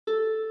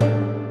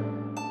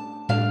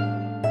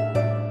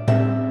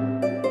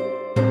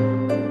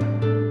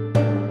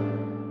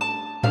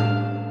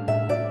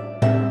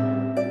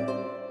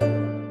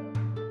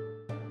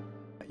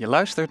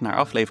luistert naar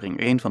aflevering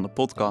 1 van de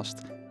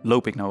podcast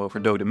Loop ik nou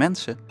over dode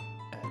mensen?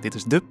 Dit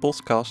is de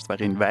podcast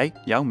waarin wij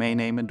jou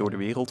meenemen door de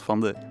wereld van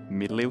de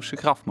middeleeuwse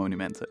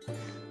grafmonumenten.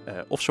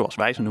 Of zoals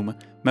wij ze noemen,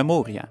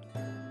 memoria.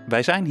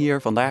 Wij zijn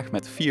hier vandaag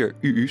met 4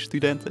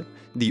 UU-studenten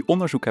die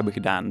onderzoek hebben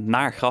gedaan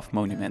naar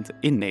grafmonumenten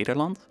in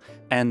Nederland.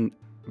 En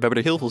we hebben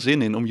er heel veel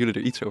zin in om jullie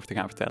er iets over te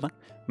gaan vertellen.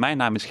 Mijn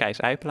naam is Gijs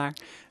Eipelaar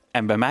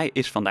en bij mij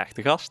is vandaag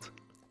de gast.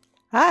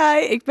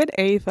 Hi, ik ben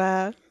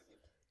Eva.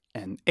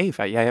 En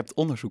Eva, jij hebt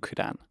onderzoek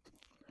gedaan.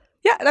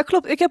 Ja, dat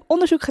klopt. Ik heb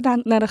onderzoek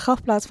gedaan naar de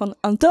grafplaats van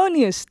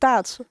Antonius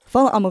Staats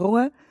van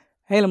Amerongen.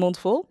 Hele mond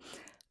vol.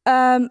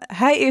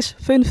 Hij is,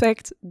 fun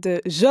fact, de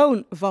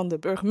zoon van de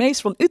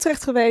burgemeester van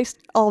Utrecht geweest.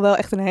 Al wel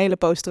echt een hele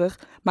poos terug.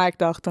 Maar ik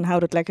dacht, dan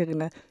houdt het lekker in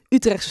de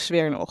Utrechtse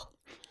sfeer nog.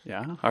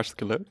 Ja,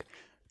 hartstikke leuk.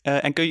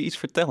 En kun je iets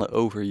vertellen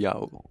over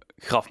jouw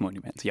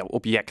grafmonument, jouw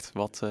object?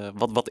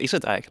 Wat is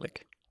het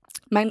eigenlijk?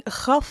 Mijn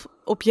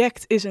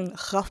grafobject is een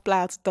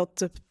grafplaat dat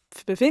te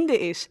bevinden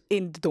is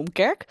in de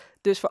Domkerk.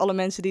 Dus voor alle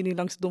mensen die nu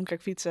langs de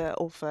Domkerk fietsen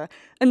of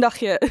een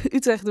dagje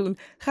Utrecht doen,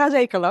 ga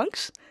zeker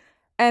langs.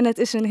 En het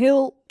is een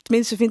heel,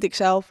 tenminste vind ik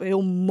zelf,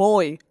 heel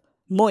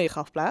mooie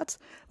grafplaat.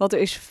 Want er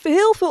is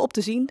heel veel op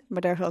te zien,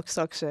 maar daar zal ik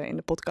straks in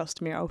de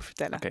podcast meer over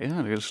vertellen. Oké,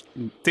 ja, dus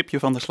een tipje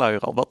van de sluier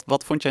al.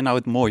 Wat vond jij nou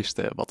het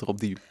mooiste wat er op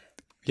die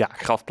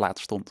grafplaat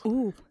stond?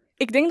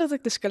 Ik denk dat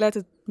ik de skelet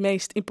het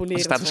meest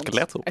imponerend vond. Er staat een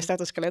skelet op? Er staat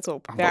een skelet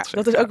op. Oh, ja,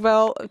 dat is ook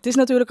wel. Het is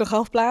natuurlijk een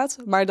grafplaat,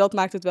 maar dat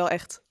maakt het wel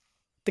echt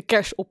de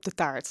kers op de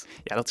taart.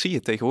 Ja, dat zie je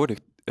tegenwoordig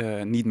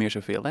niet meer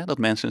zoveel, hè? Dat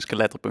mensen een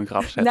skelet op hun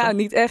graf zetten. Nou,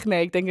 niet echt,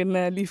 nee. Ik denk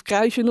een lief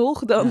kruisje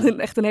nog, dan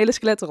echt een hele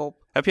skelet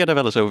erop. Heb jij daar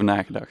wel eens over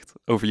nagedacht,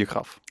 over je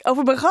graf?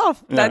 Over mijn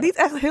graf? Ja. Nou, niet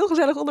echt een heel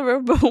gezellig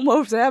onderwerp om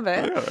over te hebben,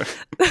 hè? Ja.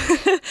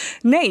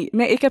 nee,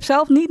 ik heb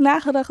zelf niet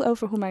nagedacht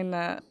over hoe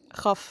mijn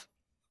graf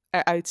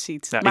eruit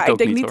ziet. Ja, maar ik ik ook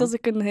denk niet, niet hoor. dat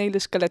ik een hele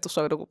skelet of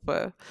zo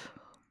erop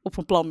op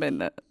een plan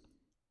ben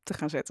te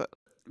gaan zetten.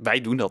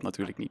 Wij doen dat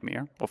natuurlijk niet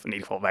meer. Of in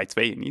ieder geval wij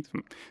tweeën niet.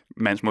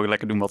 Mensen mogen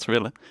lekker doen wat ze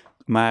willen.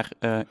 Maar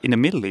in de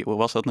middeleeuwen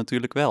was dat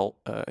natuurlijk wel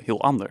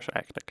heel anders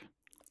eigenlijk.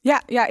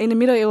 Ja, in de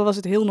middeleeuwen was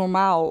het heel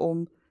normaal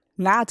om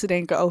na te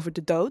denken over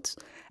de dood.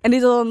 En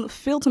dit had dan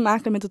veel te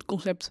maken met het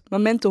concept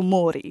memento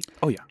mori.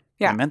 Oh ja,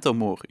 Ja. memento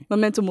mori.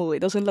 Memento mori,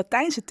 dat is een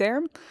Latijnse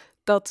term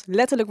dat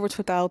letterlijk wordt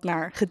vertaald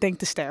naar gedenk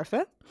te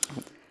sterven.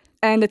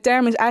 En de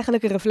term is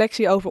eigenlijk een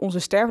reflectie over onze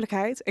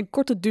sterfelijkheid en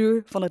korte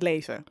duur van het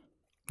leven.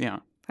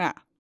 Ja. Ja.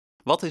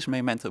 Wat is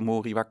memento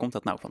mori? Waar komt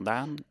dat nou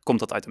vandaan? Komt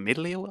dat uit de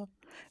middeleeuwen?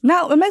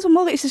 Nou, memento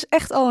mori is dus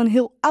echt al een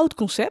heel oud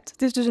concept.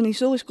 Het is dus een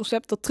historisch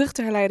concept dat terug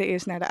te herleiden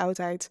is naar de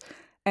oudheid.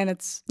 En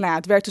het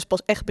werd dus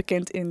pas echt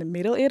bekend in de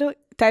middeleeuwen,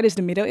 tijdens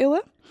de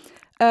middeleeuwen.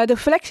 De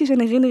reflecties en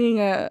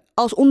herinneringen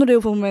als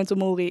onderdeel van memento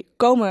mori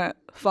komen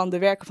van de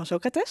werken van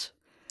Socrates.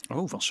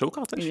 Oh, van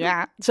Socrates?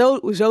 Ja,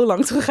 zo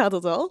lang terug gaat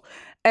het al.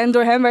 En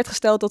door hem werd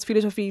gesteld dat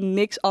filosofie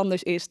niks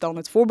anders is dan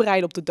het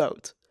voorbereiden op de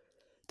dood.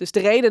 Dus de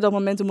reden dat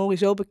memento mori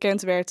zo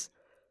bekend werd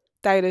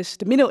tijdens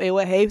de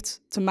middeleeuwen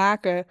heeft te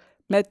maken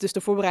met dus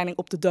de voorbereiding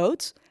op de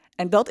dood.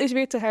 En dat is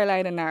weer te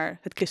herleiden naar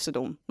het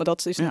christendom.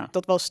 Want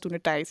dat was toen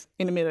de tijd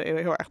in de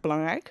middeleeuwen heel erg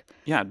belangrijk.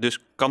 Ja, dus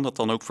kan dat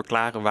dan ook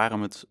verklaren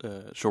waarom het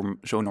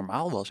zo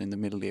normaal was in de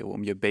middeleeuwen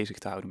om je bezig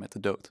te houden met de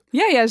dood?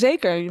 Ja,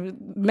 zeker.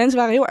 Mensen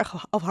waren heel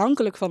erg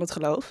afhankelijk van het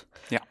geloof.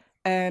 Ja.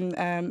 En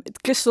het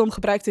christendom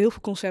gebruikte heel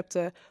veel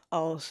concepten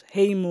als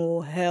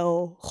hemel,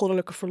 hel,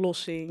 goddelijke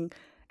verlossing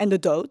en de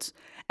dood.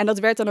 En dat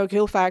werd dan ook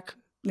heel vaak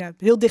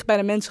heel dicht bij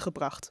de mensen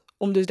gebracht,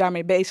 om dus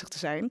daarmee bezig te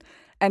zijn.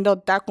 En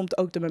daar komt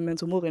ook de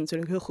memento mori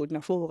natuurlijk heel goed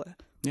naar voren.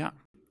 Ja,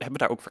 hebben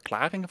daar ook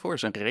verklaringen voor?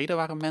 Is er een reden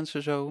waarom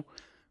mensen zo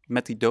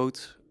met die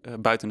dood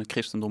buiten het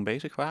christendom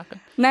bezig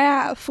waren? Nou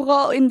ja,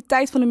 vooral in de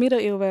tijd van de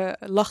middeleeuwen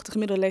lag de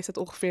gemiddelde leeftijd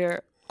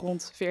ongeveer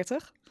rond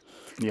 40.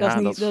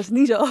 Ja, dat is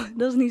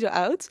niet zo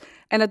oud.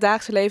 En het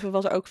dagelijkse leven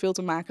was er ook veel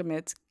te maken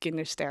met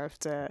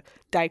kindersterfte,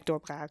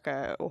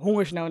 dijkdoorbraken,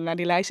 hongersnoden. Nou,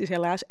 die lijst is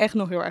helaas echt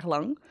nog heel erg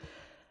lang.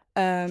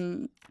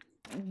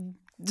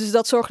 Dus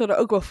dat zorgde er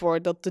ook wel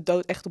voor dat de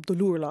dood echt op de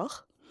loer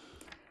lag.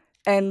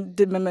 En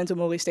de memento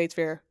mori steeds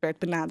weer werd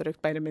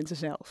benadrukt bij de mensen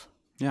zelf.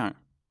 Ja,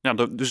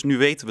 dus nu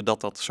weten we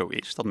dat dat zo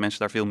is, dat mensen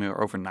daar veel meer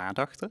over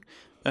nadachten.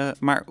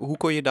 Maar hoe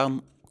kon je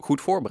dan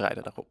goed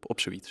voorbereiden daarop, op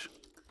zoiets?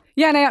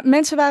 Ja,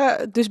 mensen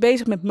waren dus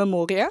bezig met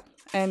memoria.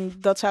 En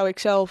dat zou ik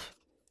zelf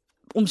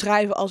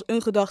omschrijven als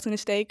een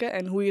gedachtenisteken.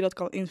 En hoe je dat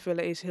kan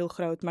invullen is heel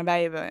groot. Maar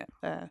wij hebben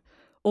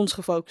ons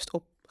gefocust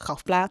op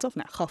grafplaten,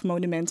 of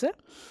grafmonumenten.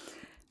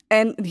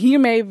 En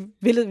hiermee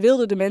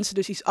wilden de mensen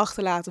dus iets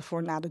achterlaten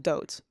voor na de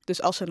dood.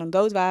 Dus als ze dan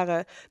dood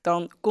waren,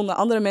 dan konden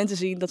andere mensen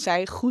zien dat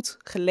zij goed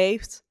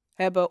geleefd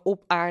hebben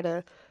op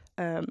aarde.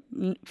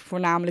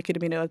 Voornamelijk in de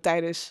middeleeuwen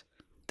tijdens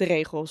de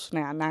regels,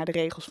 naar de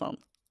regels van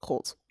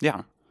God.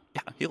 Ja,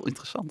 heel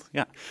interessant.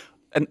 Ja.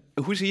 En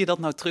hoe zie je dat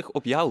nou terug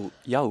op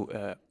jouw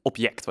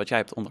object, wat jij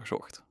hebt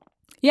onderzocht?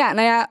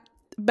 Ja,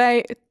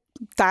 bij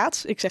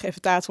Taats, ik zeg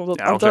even Taats,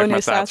 want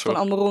Antonius Staats van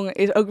Amerongen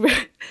is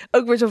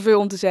ook weer zoveel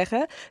om te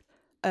zeggen.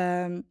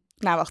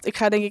 Nou, wacht. Ik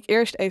ga denk ik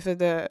eerst even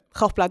de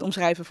grafplaat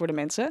omschrijven voor de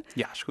mensen.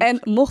 Ja, is goed. En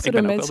mochten Ik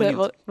er ben ook wel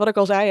mensen, wat ik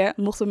al zei, hè,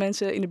 mochten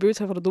mensen in de buurt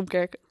zijn van de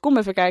Domkerk, kom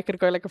even kijken, dan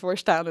kan je lekker voor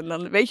staan. En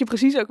dan weet je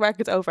precies ook waar ik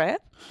het over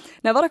heb.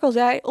 Nou, wat ik al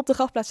zei, op de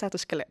grafplaat staat een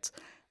skelet.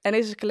 En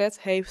deze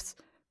skelet heeft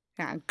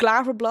een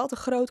klaverblad, een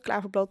groot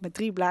klaverblad met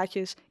 3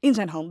 blaadjes in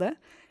zijn handen.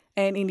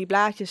 En in die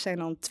blaadjes zijn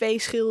dan 2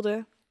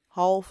 schilden,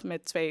 half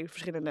met 2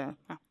 verschillende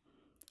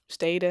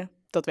steden,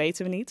 dat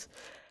weten we niet.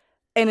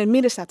 En in het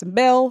midden staat een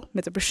bel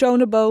met een persoon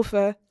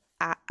erboven,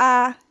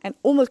 AA. En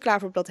om het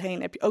klaverblad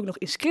heen heb je ook nog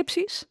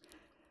inscripties.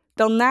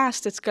 Dan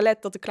naast het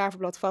skelet dat de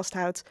klaverblad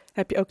vasthoudt,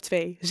 heb je ook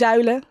 2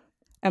 zuilen.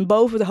 En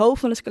boven de hoofd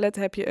van het skelet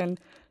heb je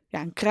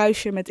een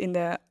kruisje met in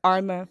de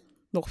armen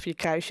nog 4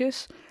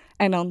 kruisjes.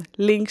 En dan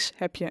links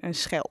heb je een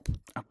schelp.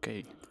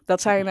 Oké.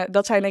 Dat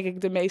zijn denk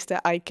ik de meeste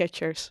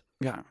eye-catchers.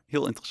 Ja,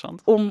 heel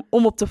interessant. Om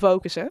op te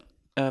focussen.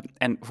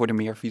 En voor de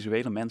meer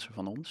visuele mensen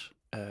van ons,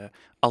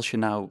 als je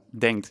nou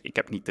denkt, ik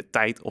heb niet de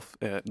tijd of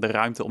de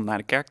ruimte om naar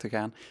de kerk te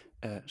gaan,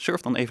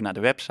 surf dan even naar de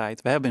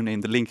website. We hebben hem in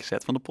de link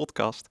gezet van de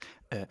podcast.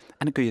 En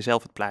dan kun je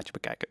zelf het plaatje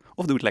bekijken.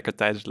 Of doe het lekker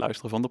tijdens het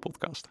luisteren van de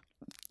podcast.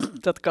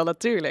 Dat kan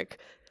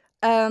natuurlijk.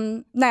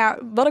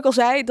 Wat ik al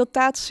zei, dat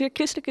Taats zeer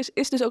christelijk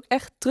is dus ook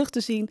echt terug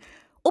te zien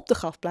op de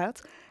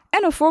grafplaat.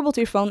 En een voorbeeld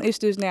hiervan is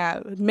dus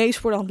het meest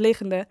voor de hand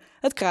liggende,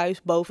 het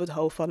kruis boven het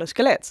hoofd van een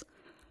skelet.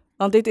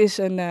 Want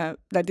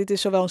dit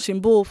is zowel een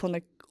symbool van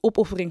de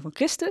opoffering van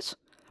Christus,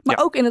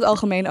 maar ook in het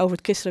algemeen over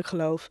het christelijk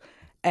geloof,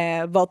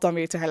 wat dan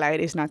weer te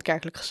herleiden is naar het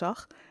kerkelijk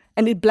gezag.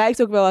 En dit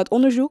blijkt ook wel uit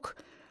onderzoek,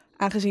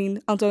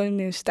 aangezien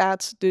Antonius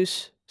Taats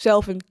dus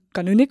zelf een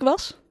kanuniek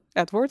was.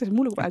 Ja, het woord is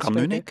moeilijk om uit te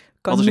spreken.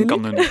 Wat is een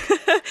kanuniek?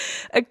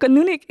 Een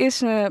kanuniek is,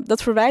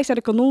 dat verwijst naar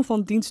de kanon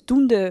van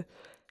dienstdoende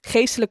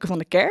geestelijke van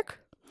de kerk.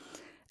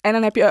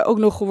 En dan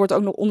wordt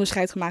ook nog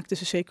onderscheid gemaakt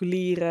tussen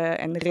seculiere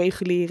en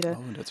reguliere.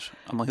 Oh, dat is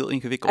allemaal heel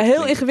ingewikkeld.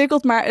 Heel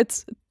ingewikkeld, maar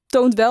het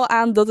toont wel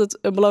aan dat het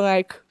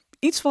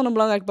iets van een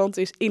belangrijk band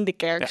is in de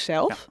kerk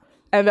zelf. Ja.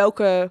 En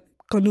welke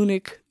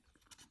kanuniek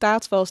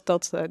Taats was,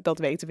 dat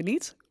weten we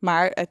niet.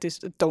 Maar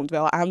het toont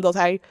wel aan dat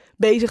hij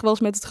bezig was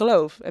met het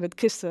geloof en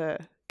het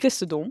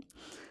christendom.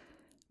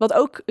 Wat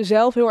ook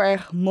zelf heel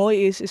erg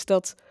mooi is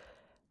dat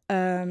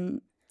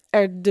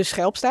er de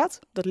schelp staat,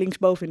 dat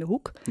linksboven in de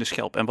hoek. De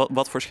schelp. En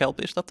wat voor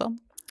schelp is dat dan?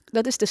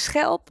 Dat is de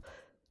schelp.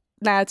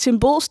 Nou, het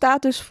symbool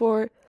staat dus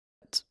voor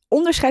het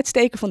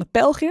onderscheidsteken van de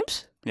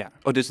pelgrims. Ja,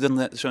 dus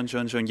dan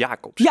zo'n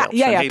Jacobsschelp.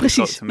 Ja,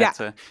 precies. Grote,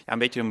 met een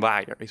beetje een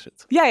waaier is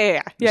het.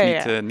 Ja.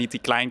 Dus niet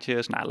die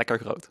kleintjes, lekker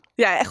groot.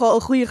 Ja, echt wel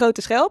een goede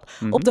grote schelp.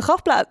 Mm-hmm. Op de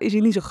grafplaat is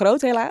hij niet zo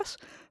groot helaas.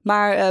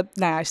 Maar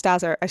hij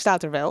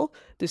staat er wel.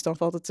 Dus dan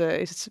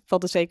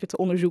valt het zeker te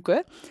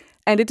onderzoeken.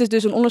 En dit is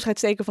dus een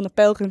onderscheidsteken van de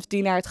pelgrims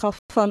die naar het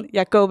graf van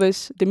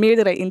Jacobus de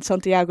Meerdere in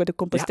Santiago de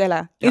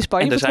Compostela in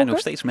Spanje en er zijn nog vertrokken.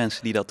 steeds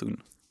mensen die dat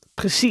doen.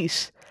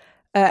 Precies.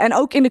 En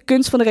ook in de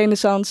kunst van de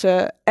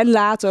Renaissance en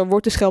later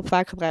wordt de schelp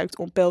vaak gebruikt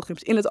om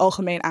pelgrims in het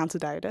algemeen aan te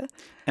duiden.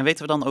 En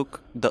weten we dan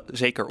ook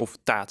zeker of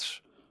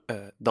Taats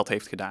dat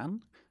heeft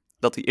gedaan?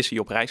 Is hij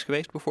op reis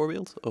geweest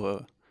bijvoorbeeld?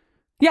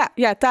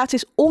 Ja, Taats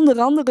is onder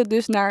andere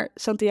dus naar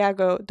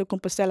Santiago de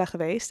Compostela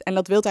geweest. En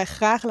dat wil hij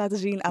graag laten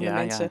zien aan de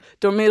mensen.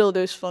 Door middel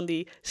dus van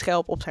die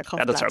schelp op zijn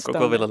grafplaats. Ja, dat zou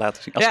ik ook wel willen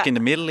laten zien. Als ik in de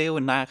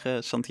middeleeuwen naar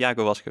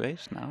Santiago was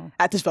geweest. Nou. Ja,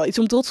 het is wel iets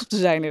om trots op te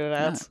zijn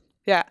inderdaad.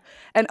 Ja.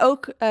 En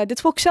ook,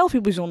 dit vond ik zelf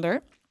heel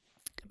bijzonder.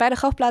 Bij de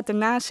grafplaat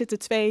daarnaast zitten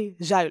 2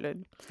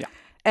 zuilen. Ja.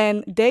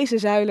 En deze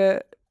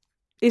zuilen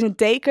is een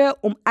teken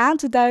om aan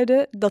te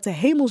duiden dat de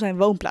hemel zijn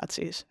woonplaats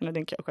is. En dan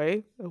denk je,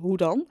 oké, hoe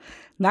dan?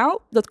 Nou,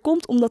 dat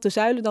komt omdat de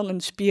zuilen dan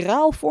een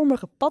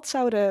spiraalvormige pad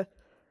zouden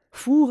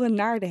voeren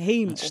naar de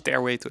hemel.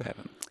 Stairway to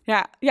heaven.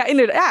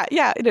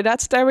 Ja,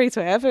 inderdaad, Stairway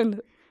to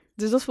heaven.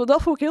 Dus dat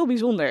vond ik heel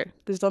bijzonder.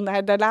 Dus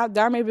dan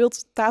daarmee wil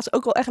Taats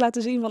ook wel echt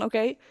laten zien van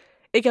oké,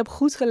 ik heb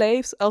goed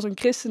geleefd als een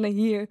christene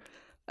hier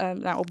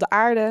op de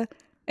aarde.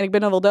 En ik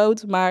ben dan wel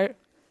dood, maar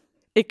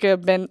ik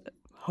ben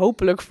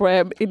hopelijk voor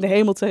hem in de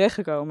hemel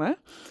terechtgekomen.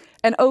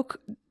 En ook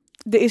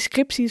de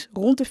inscripties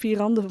rond de 4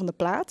 randen van de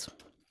plaat.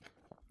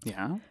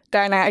 Ja.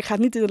 Daarna, ik ga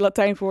het niet in het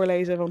Latijn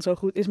voorlezen, want zo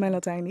goed is mijn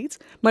Latijn niet.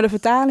 Maar de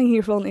vertaling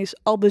hiervan is: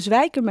 al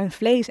bezwijken mijn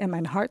vlees en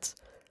mijn hart,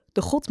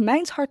 de God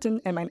mijns harten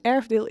en mijn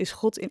erfdeel is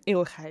God in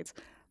eeuwigheid.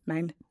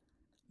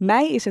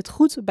 Mij is het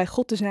goed bij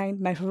God te zijn,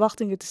 mijn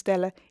verwachtingen te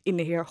stellen in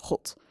de Heer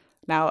God.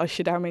 Nou, als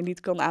je daarmee niet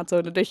kan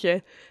aantonen dat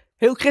je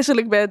heel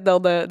christelijk bent,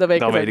 dan weet ik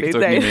het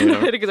ook niet. Dan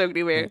weet ik het ook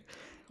niet meer.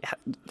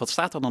 Ja, wat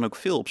staat er dan ook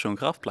veel op zo'n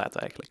grafplaat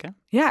eigenlijk, hè?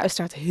 Ja, er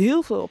staat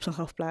heel veel op zo'n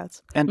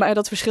grafplaat. Maar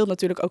dat verschilt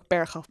natuurlijk ook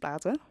per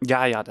grafplaat, hè?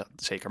 Ja,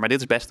 zeker. Maar dit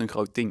is best een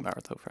groot ding waar we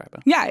het over hebben.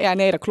 Ja,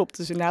 nee, dat klopt. Het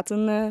is inderdaad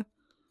een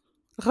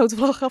grote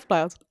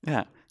grafplaat.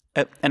 Ja,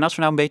 en als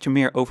we nou een beetje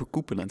meer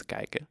overkoepelend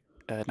kijken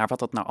naar wat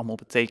dat nou allemaal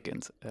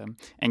betekent.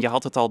 En je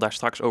had het al daar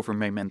straks over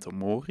memento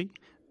mori.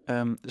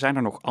 Zijn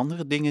er nog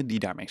andere dingen die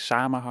daarmee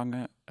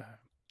samenhangen?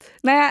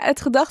 Nou ja,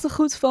 het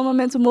gedachtegoed van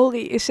memento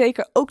mori is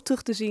zeker ook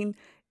terug te zien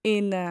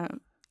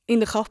in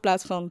de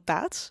grafplaat van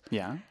Taats.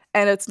 Ja.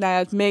 En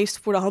het meest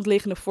voor de hand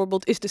liggende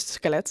voorbeeld is dus het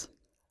skelet.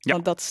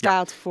 Want dat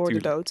staat voor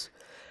de dood.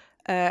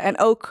 En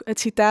ook het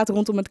citaat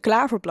rondom het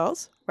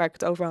klaverblad, waar ik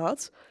het over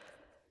had.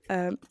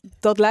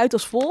 Dat luidt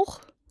als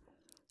volgt.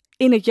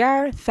 In het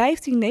jaar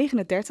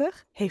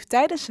 1539 heeft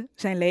tijdens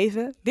zijn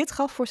leven dit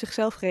graf voor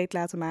zichzelf gereed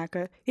laten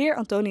maken heer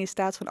Antonius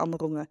Staats van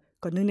Amerongen,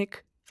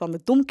 kanunnik van de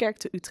Domkerk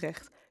te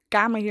Utrecht,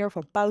 kamerheer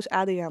van paus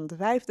Adriaan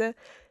V,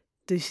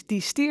 dus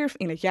die stierf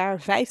in het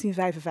jaar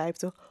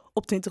 1555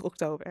 op 20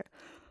 oktober.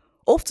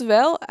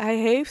 Oftewel, hij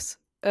heeft,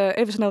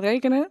 even snel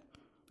rekenen,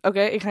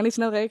 oké, ik ga niet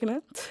snel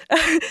rekenen,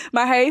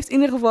 maar hij heeft in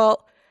ieder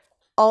geval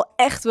al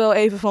echt wel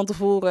even van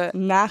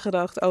tevoren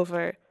nagedacht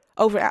over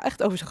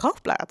zijn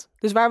grafplaat.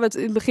 Dus waar we het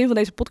in het begin van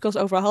deze podcast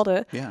over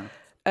hadden.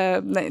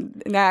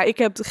 Ja. Ik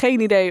heb geen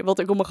idee wat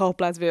ik op mijn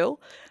grafplaat wil.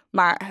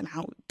 Maar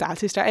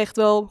Taats is daar echt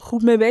wel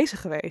goed mee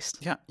bezig geweest.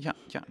 Ja.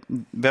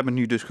 We hebben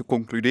nu dus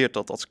geconcludeerd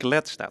dat dat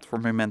skelet staat voor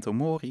Memento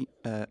Mori.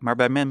 Maar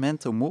bij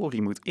Memento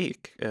Mori moet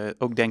ik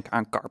ook denken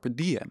aan Carpe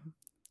Diem.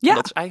 Ja. En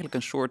dat is eigenlijk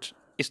een soort...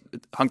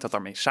 hangt dat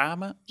daarmee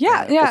samen?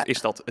 Ja. Of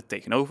is dat het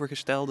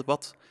tegenovergestelde?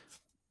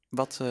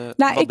 Wat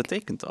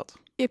betekent dat?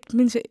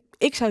 Tenminste,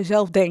 ik zou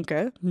zelf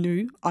denken,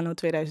 nu, anno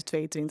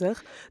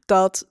 2022,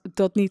 dat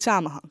dat niet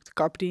samenhangt.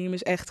 Carpe Diem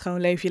is echt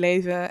gewoon leef je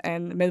leven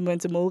en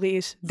Memento Mori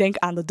is denk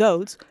aan de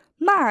dood.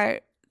 Maar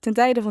ten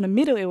tijde van de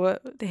middeleeuwen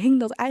hing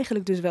dat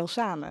eigenlijk dus wel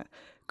samen.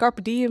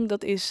 Carpe Diem,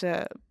 dat is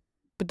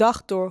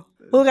bedacht door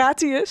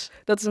Horatius.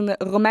 Dat is een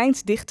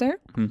Romeins dichter.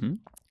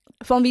 Mm-hmm.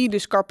 Van wie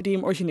dus Carpe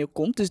Diem origineel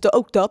komt. Dus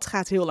ook dat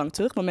gaat heel lang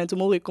terug. Memento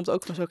Mori komt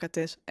ook van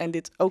Socrates en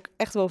dit ook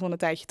echt wel van een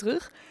tijdje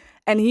terug.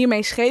 En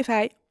hiermee schreef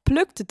hij,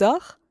 pluk de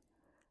dag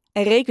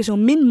en reken zo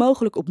min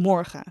mogelijk op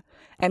morgen.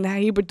 En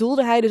hier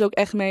bedoelde hij dus ook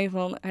echt mee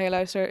van, hey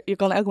luister, je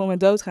kan elk moment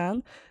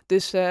doodgaan.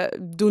 Dus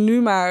doe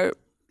nu maar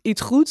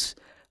iets goeds,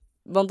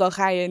 want dan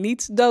ga je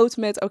niet dood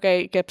met, oké,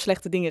 ik heb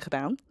slechte dingen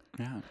gedaan.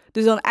 Ja.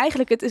 Dus dan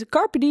eigenlijk,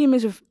 Carpe Diem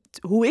is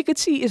hoe ik het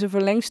zie, is een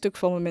verlengstuk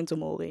van Memento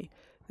Mori.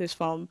 Dus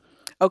van,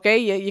 oké,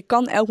 je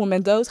kan elk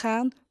moment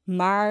doodgaan,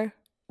 maar,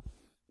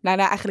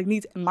 eigenlijk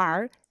niet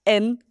maar,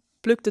 en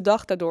pluk de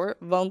dag daardoor,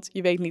 want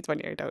je weet niet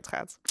wanneer je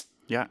doodgaat.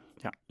 Ja.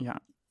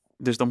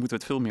 Dus dan moeten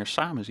we het veel meer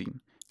samen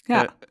zien.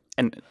 Ja.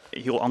 En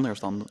heel anders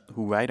dan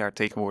hoe wij daar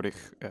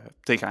tegenwoordig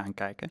tegenaan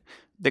kijken.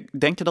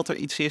 Denk je dat er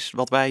iets is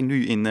wat wij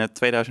nu in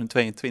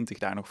 2022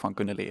 daar nog van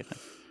kunnen leren?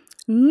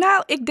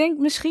 Nou, ik denk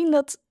misschien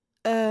dat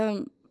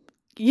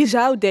je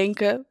zou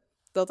denken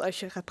dat als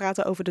je gaat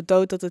praten over de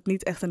dood, dat het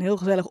niet echt een heel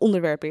gezellig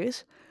onderwerp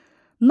is.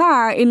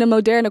 Maar in de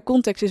moderne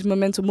context is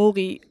Memento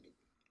Mori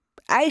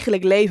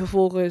eigenlijk leven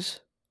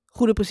volgens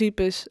goede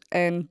principes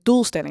en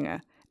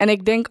doelstellingen. En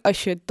ik denk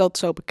als je dat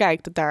zo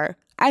bekijkt, dat daar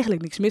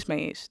eigenlijk niks mis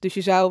mee is. Dus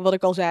je zou, wat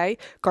ik al zei,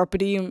 Carpe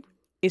Diem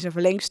is een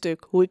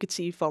verlengstuk, hoe ik het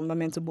zie, van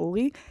Memento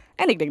Mori.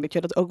 En ik denk dat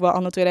je dat ook wel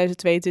anno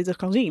 2022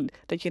 kan zien.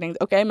 Dat je denkt,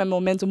 oké, met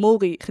Memento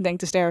Mori gedenkt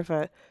te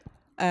sterven,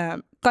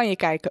 kan je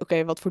kijken,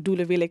 oké, wat voor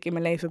doelen wil ik in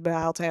mijn leven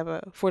behaald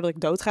hebben voordat ik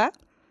doodga?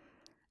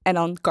 En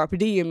dan Carpe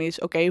Diem is,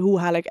 oké, hoe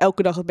haal ik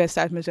elke dag het beste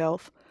uit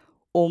mezelf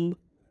om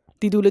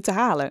die doelen te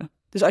halen?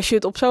 Dus als je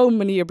het op zo'n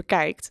manier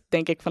bekijkt,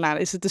 denk ik van,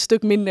 is het een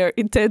stuk minder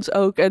intens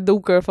ook en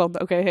donker van,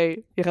 oké,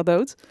 je gaat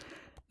dood.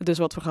 Dus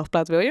wat voor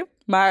grafplaat wil je?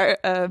 Maar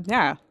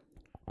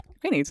ik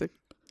weet niet.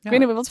 Ik weet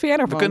niet, wat vind jij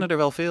daarvan? We kunnen er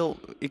wel veel,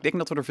 ik denk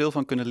dat we er veel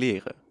van kunnen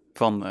leren.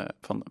 Van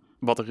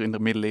wat er in de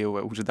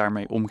middeleeuwen, hoe ze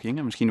daarmee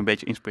omgingen. Misschien een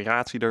beetje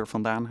inspiratie er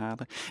vandaan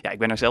halen. Ja, ik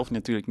ben er zelf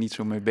natuurlijk niet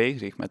zo mee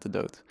bezig met de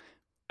dood.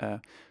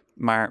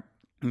 Maar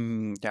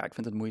ik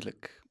vind het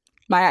moeilijk.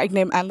 Maar ja, ik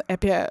neem aan,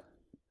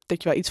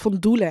 dat je wel iets van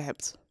doelen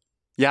hebt?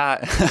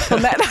 Ja.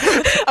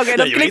 Oké,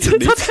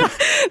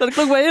 dat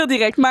klonk wel heel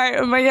direct.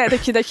 Maar ja,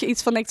 dat je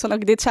iets van denkt van,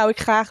 dit zou ik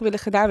graag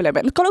gedaan willen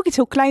hebben. En het kan ook iets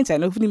heel kleins zijn.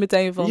 Dat hoeft niet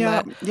meteen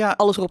van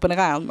alles erop en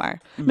eraan.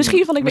 Maar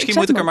misschien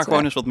moet ik er maar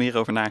gewoon eens wat meer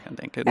over na gaan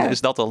denken. Ja.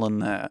 Is dat al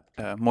een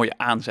mooie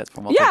aanzet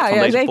van wat ik van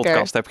deze zeker.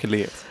 podcast heb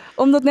geleerd?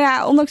 Omdat,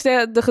 ondanks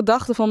de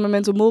gedachten van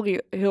Memento Mori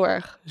heel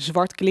erg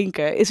zwart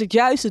klinken, is het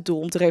juist het doel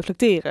om te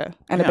reflecteren.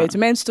 En een beter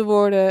mens te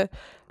worden.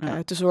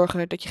 Te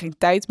zorgen dat je geen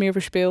tijd meer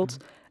verspilt.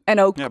 En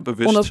ook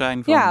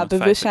bewustzijn van het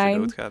bewustzijn.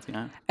 Feit dat je doodgaat.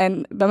 Ja.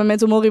 En bij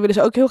Memento Mori willen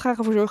ze ook heel graag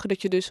ervoor zorgen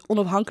dat je dus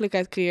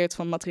onafhankelijkheid creëert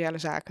van materiële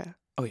zaken.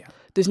 Oh ja.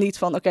 Dus niet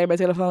van, mijn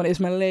telefoon is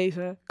mijn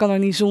leven, kan er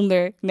niet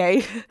zonder.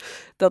 Nee,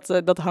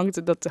 dat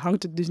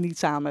hangt het dus niet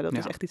samen. Dat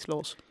is echt iets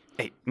los.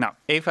 Hey, nou,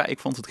 Eva, ik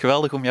vond het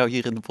geweldig om jou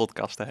hier in de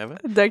podcast te hebben.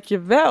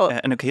 Dankjewel.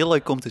 En ook heel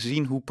leuk om te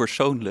zien hoe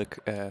persoonlijk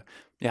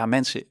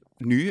mensen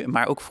nu,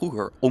 maar ook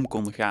vroeger om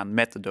konden gaan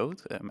met de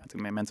dood. Met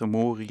Memento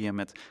Mori en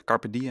met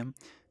Carpe Diem.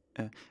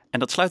 En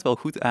dat sluit wel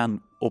goed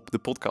aan op de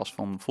podcast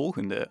van de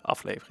volgende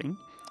aflevering.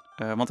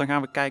 Want dan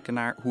gaan we kijken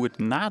naar hoe het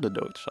na de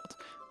dood zat.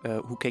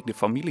 Hoe keek de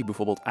familie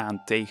bijvoorbeeld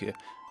aan tegen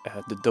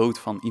de dood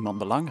van iemand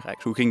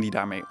belangrijks? Hoe ging die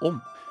daarmee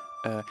om?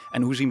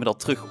 En hoe zien we dat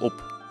terug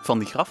op van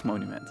die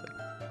grafmonumenten?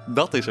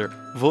 Dat is er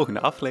volgende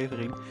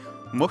aflevering.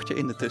 Mocht je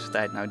in de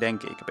tussentijd nou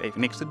denken, ik heb even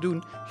niks te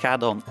doen, ga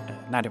dan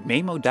naar de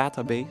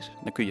Memo-database.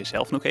 Dan kun je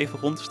zelf nog even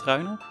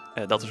rondstruinen.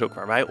 Dat is ook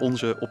waar wij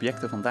onze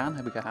objecten vandaan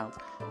hebben gehaald.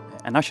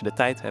 En als je de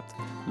tijd hebt,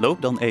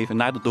 loop dan even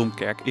naar de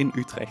Domkerk in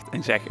Utrecht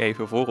en zeg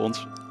even voor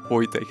ons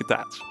hoi tegen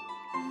Taats.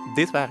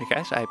 Dit waren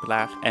Gijs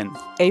Eipelaar en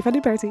Eva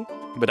Duberti.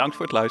 Bedankt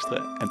voor het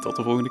luisteren en tot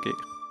de volgende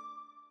keer.